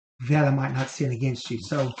 that I might not sin against you.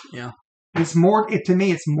 So yeah, it's more. To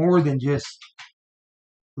me, it's more than just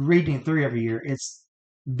reading it through every year. It's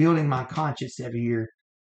building my conscience every year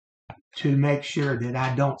to make sure that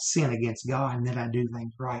I don't sin against God and that I do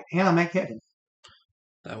things right, and I make heaven.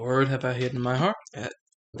 Thy word have I hid in my heart,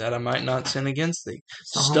 that I might not sin against thee.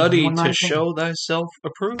 Study to show thyself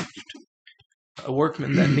approved, a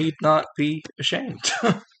workman that need not be ashamed.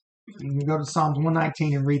 You can go to Psalms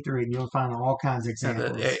 119 and read through it, and you'll find all kinds of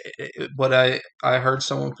examples. What I heard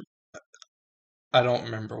someone, I don't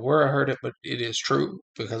remember where I heard it, but it is true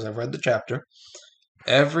because I've read the chapter.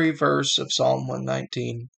 Every verse of Psalm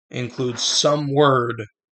 119 includes some word,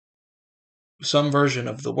 some version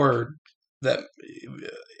of the word that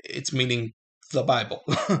it's meaning the Bible.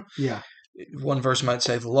 Yeah. One verse might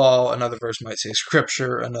say the law, another verse might say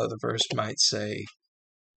scripture, another verse might say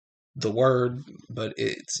the word, but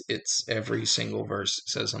it's every single verse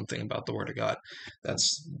says something about the Word of God.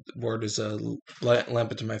 That's word is a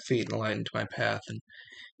lamp unto my feet and a light into my path, and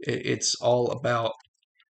it's all about,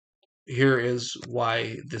 here is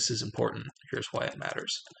why this is important. Here's why it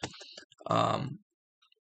matters.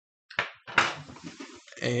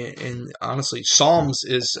 And honestly, Psalms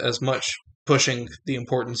is as much pushing the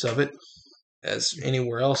importance of it as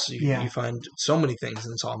anywhere else. You find so many things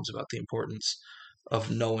in Psalms about the importance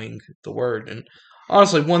of knowing the Word. And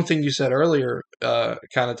honestly, one thing you said earlier kind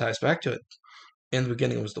of ties back to it. In the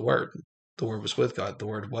beginning was the Word. The Word was with God. The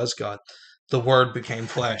Word was God. The Word became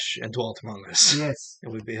flesh and dwelt among us. Yes.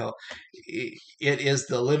 And we beheld. It is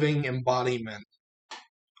the living embodiment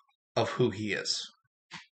of who He is.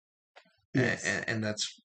 Yes. And that's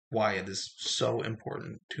why it is so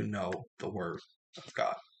important to know the Word of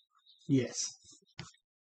God. Yes.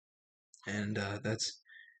 And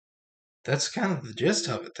that's kind of the gist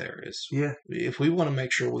of it there is, if we want to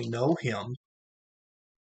make sure we know Him,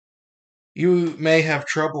 you may have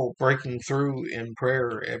trouble breaking through in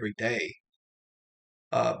prayer every day.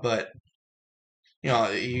 But,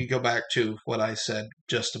 you go back to what I said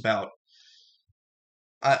just about,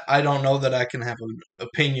 I don't know that I can have an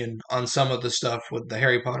opinion on some of the stuff with the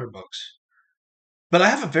Harry Potter books. But I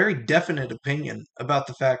have a very definite opinion about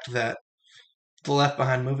the fact that the Left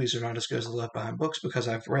Behind movies are not as good as the Left Behind books, because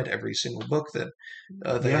I've read every single book that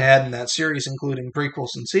they had in that series, including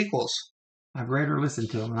prequels and sequels. I've read or listened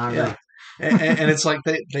to them, and I agree. And it's like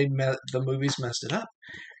the movies messed it up.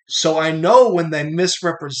 So I know when they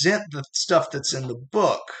misrepresent the stuff that's in the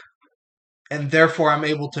book, And therefore I'm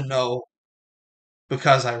able to know,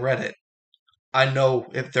 because I read it, I know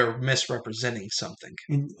if they're misrepresenting something.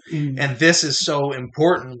 And this is so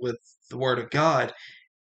important with the Word of God,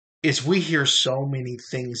 is we hear so many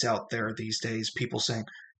things out there these days, people saying,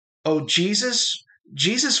 oh, Jesus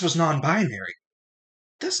was non-binary.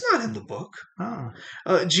 That's not in the book.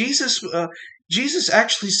 Jesus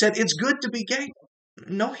actually said it's good to be gay.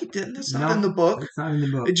 No, he didn't. That's not in the book. It's not in the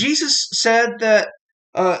book. Jesus said that,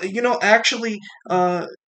 actually,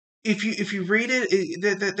 if you read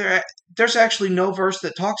it, there's actually no verse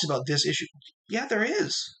that talks about this issue. Yeah, there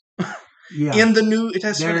is. Yeah. In the New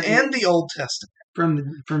Testament and the Old Testament.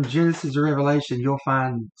 From Genesis to Revelation, you'll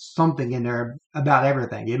find something in there about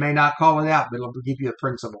everything. You may not call it out, but it'll give you a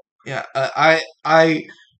principle. Yeah, I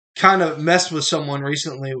kind of messed with someone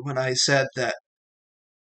recently when I said that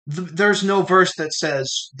there's no verse that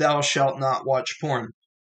says, thou shalt not watch porn.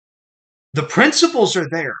 The principles are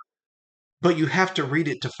there, but you have to read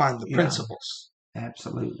it to find the principles.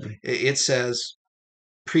 Absolutely. It says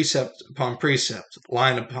precept upon precept,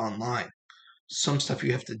 line upon line. Some stuff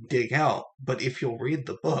you have to dig out, but if you'll read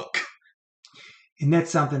the book. And that's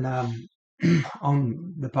something on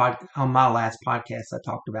my last podcast I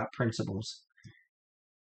talked about principles.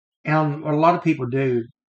 And what a lot of people do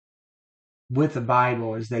with the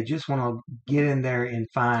Bible is they just want to get in there and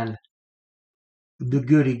find the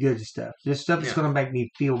goody good stuff. This stuff that's going to make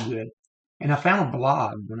me feel good. And I found a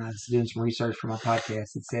blog when I was doing some research for my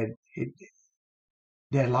podcast that said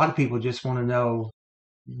that a lot of people just want to know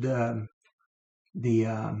the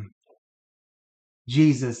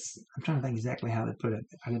Jesus. I'm trying to think exactly how they put it.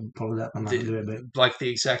 I didn't pull it up. I'm not going to do it, but like the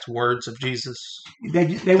exact words of Jesus. They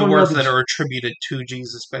the words that are attributed to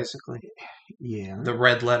Jesus, basically. Yeah. The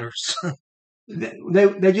red letters.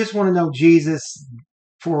 they just want to know Jesus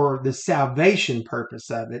for the salvation purpose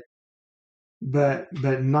of it, but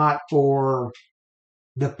not for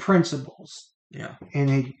the principles. Yeah.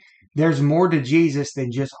 And there's more to Jesus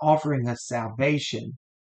than just offering us salvation.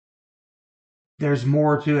 There's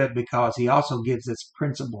more to it because he also gives us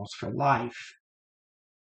principles for life.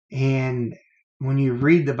 And when you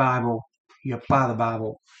read the Bible, you apply the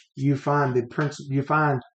Bible, you find the principle. You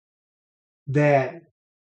find that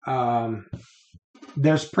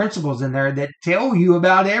there's principles in there that tell you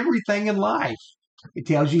about everything in life. It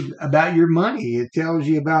tells you about your money. It tells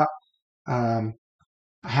you about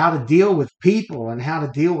how to deal with people and how to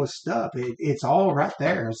deal with stuff. It's all right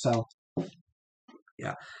there. So,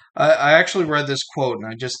 yeah. I actually read this quote and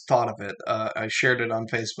I just thought of it. I shared it on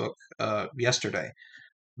Facebook yesterday.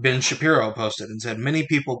 Ben Shapiro posted and said, many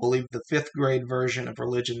people believe the fifth grade version of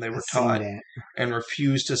religion they were taught and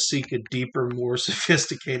refuse to seek a deeper, more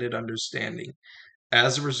sophisticated understanding.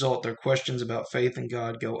 As a result, their questions about faith in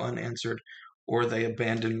God go unanswered or they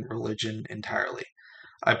abandon religion entirely.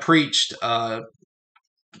 I preached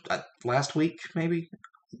last week, maybe,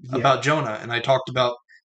 about Jonah, and I talked about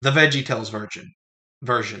the VeggieTales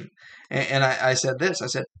version. And I said this. I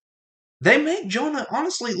said, they make Jonah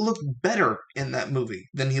honestly look better in that movie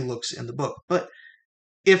than he looks in the book. But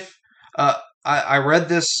if I read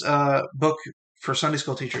this book for Sunday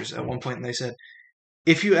school teachers at one point, and they said,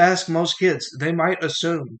 if you ask most kids, they might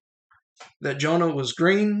assume that Jonah was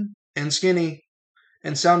green and skinny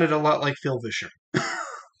and sounded a lot like Phil Vischer.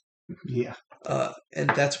 Yeah. And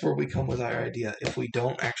that's where we come with our idea. If we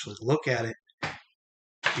don't actually look at it,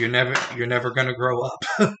 you're never going to grow up.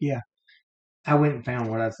 Yeah. I went and found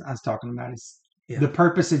what I was talking about. Is the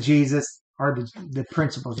purpose of Jesus are the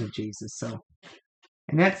principles of Jesus. So,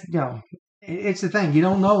 and that's, it's the thing. You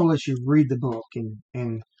don't know unless you read the book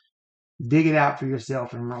and dig it out for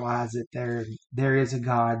yourself and realize that there is a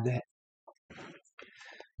God that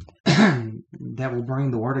that will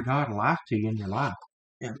bring the Word of God life to you in your life.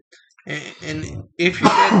 Yeah. And if you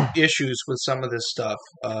get issues with some of this stuff,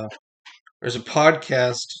 there's a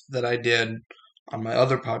podcast that I did on my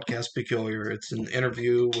other podcast, Peculiar. It's an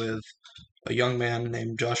interview with a young man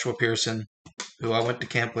named Joshua Pearson, who I went to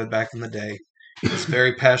camp with back in the day. He's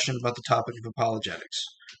very passionate about the topic of apologetics,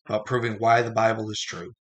 about proving why the Bible is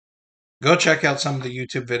true. Go check out some of the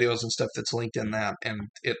YouTube videos and stuff that's linked in that, and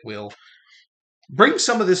it will bring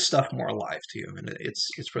some of this stuff more alive to you. And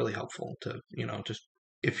it's really helpful to, just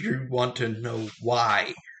if you want to know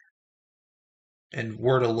why and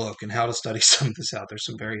where to look and how to study some of this out. There's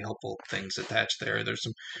some very helpful things attached there. There's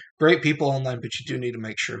some great people online, but you do need to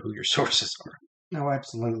make sure who your sources are. No,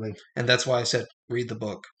 absolutely. And that's why I said read the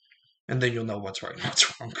book, and then you'll know what's right and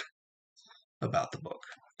what's wrong about the book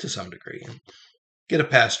to some degree. And get a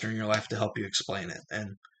pastor in your life to help you explain it,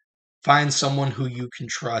 and find someone who you can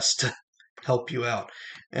trust to help you out.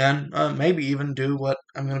 And maybe even do what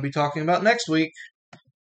I'm going to be talking about next week.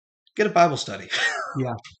 get a Bible study.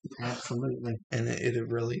 Yeah, absolutely. And it'll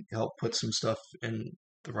really help put some stuff in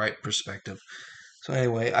the right perspective. So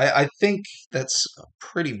anyway, I think that's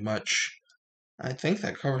pretty much, I think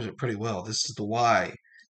that covers it pretty well. This is the why.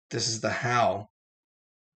 This is the how.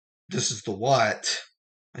 This is the what.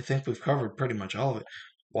 I think we've covered pretty much all of it.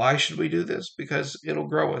 Why should we do this? Because it'll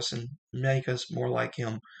grow us and make us more like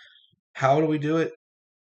Him. How do we do it?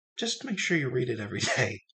 Just make sure you read it every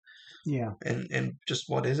day. Yeah. And just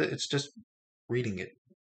what is it? It's just reading it.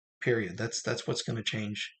 Period. That's what's going to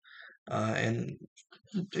change. And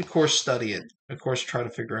of course, study it. Of course, try to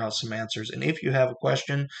figure out some answers. And if you have a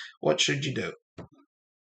question, what should you do?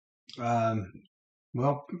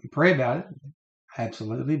 Well, pray about it.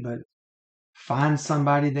 Absolutely. But find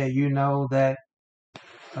somebody that you know that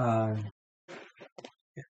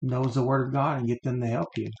knows the Word of God and get them to help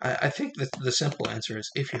you. I think that the simple answer is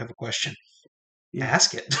if you have a question, Yeah.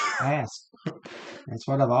 ask it. Ask. That's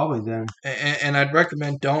what I've always done. And I'd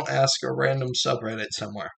recommend don't ask a random subreddit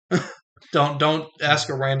somewhere. Don't ask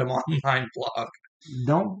a random online blog.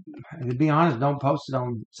 Don't, to be honest, don't post it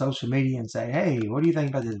on social media and say, hey, what do you think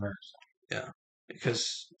about this verse? Yeah,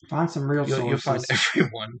 because find some real sources. You'll find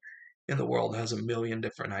everyone in the world has a million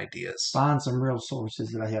different ideas. Find some real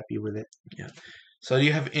sources that'll help you with it. Yeah. So do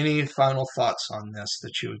you have any final thoughts on this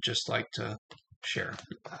that you would just like to share?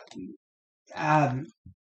 I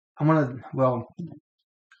want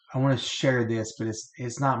to share this, but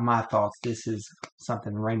it's not my thoughts. This is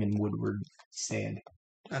something Raymond Woodward said.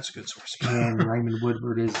 That's a good source. And Raymond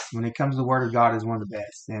Woodward is, when it comes to the Word of God, is one of the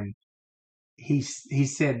best. And he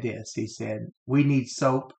said this. He said, we need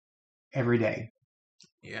soap every day.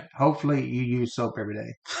 Yeah. Hopefully you use soap every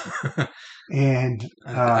day. And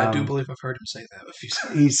I do believe I've heard him say that a few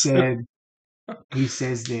times. He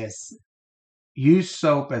says this, use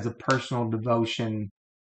soap as a personal devotion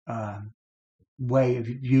way of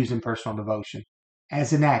using personal devotion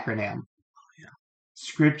as an acronym. Yeah.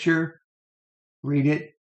 Scripture, read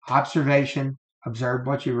it, observation, observe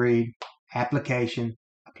what you read, application,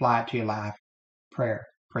 apply it to your life, prayer,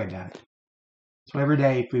 pray about it. So every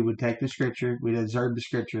day, if we would take the scripture, we'd observe the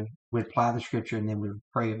scripture, we'd apply the scripture, and then we'd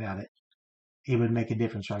pray about it, it would make a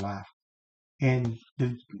difference in our life. And,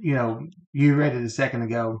 you read it a second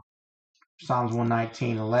ago, Psalms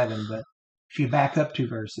 119:11, but if you back up 2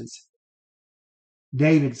 verses,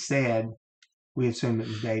 David said, we assume it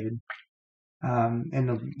was David, in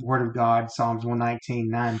the Word of God, Psalms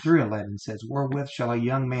 119:9-11 says, wherewith shall a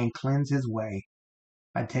young man cleanse his way?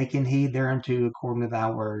 By taking heed thereunto according to thy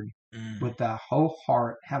word. With thy whole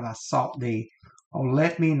heart have I sought thee. Oh,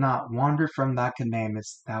 let me not wander from thy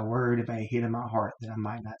commandments. Thy word have I hid in my heart, that I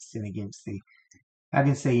might not sin against thee. I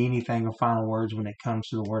can say anything or final words when it comes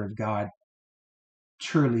to the Word of God.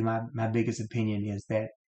 Truly, my biggest opinion is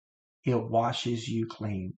that it washes you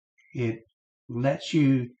clean. It lets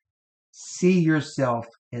you see yourself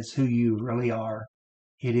as who you really are.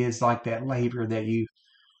 It is like that laver that you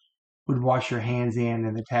would wash your hands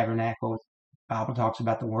in the tabernacle. The Bible talks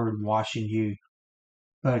about the word washing you,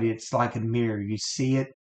 but it's like a mirror. You see it,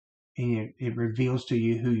 and it reveals to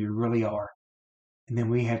you who you really are. And then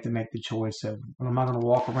we have to make the choice of, well, am I going to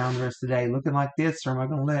walk around the rest of the day looking like this, or am I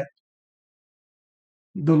going to let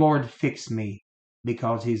the Lord fix me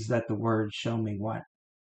because He's let the Word show me what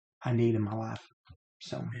I need in my life?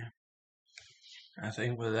 So, yeah. I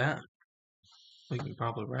think with that, we can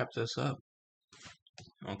probably wrap this up.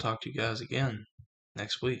 I'll talk to you guys again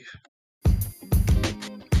next week.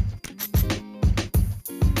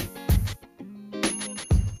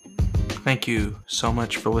 Thank you so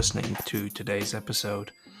much for listening to today's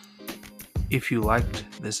episode. If you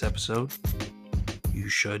liked this episode, you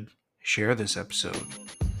should share this episode.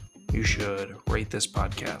 You should rate this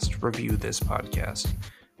podcast, review this podcast,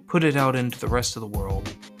 put it out into the rest of the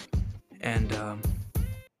world. And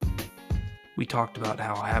we talked about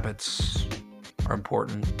how habits are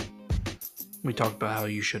important. We talked about how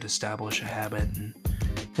you should establish a habit. And,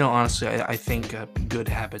 honestly, I think a good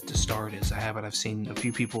habit to start is a habit I've seen a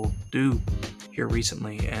few people do here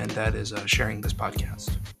recently, and that is sharing this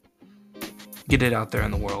podcast. Get it out there in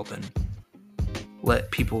the world and let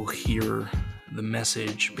people hear the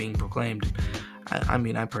message being proclaimed.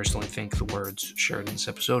 I personally think the words shared in this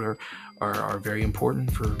episode are very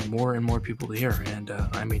important for more and more people to hear. And,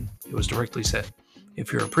 it was directly said,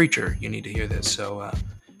 if you're a preacher, you need to hear this. So,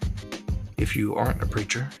 if you aren't a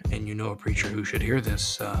preacher and you know a preacher who should hear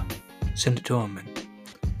this, send it to them and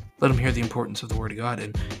let them hear the importance of the Word of God.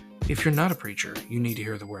 And if you're not a preacher, you need to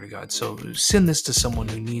hear the Word of God. So send this to someone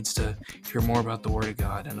who needs to hear more about the Word of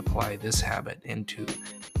God and apply this habit into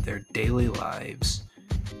their daily lives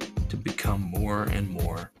to become more and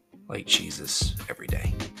more like Jesus every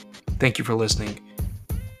day. Thank you for listening,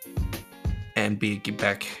 and be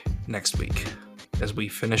back next week as we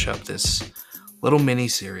finish up this little mini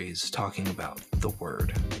series talking about the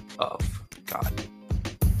Word of God.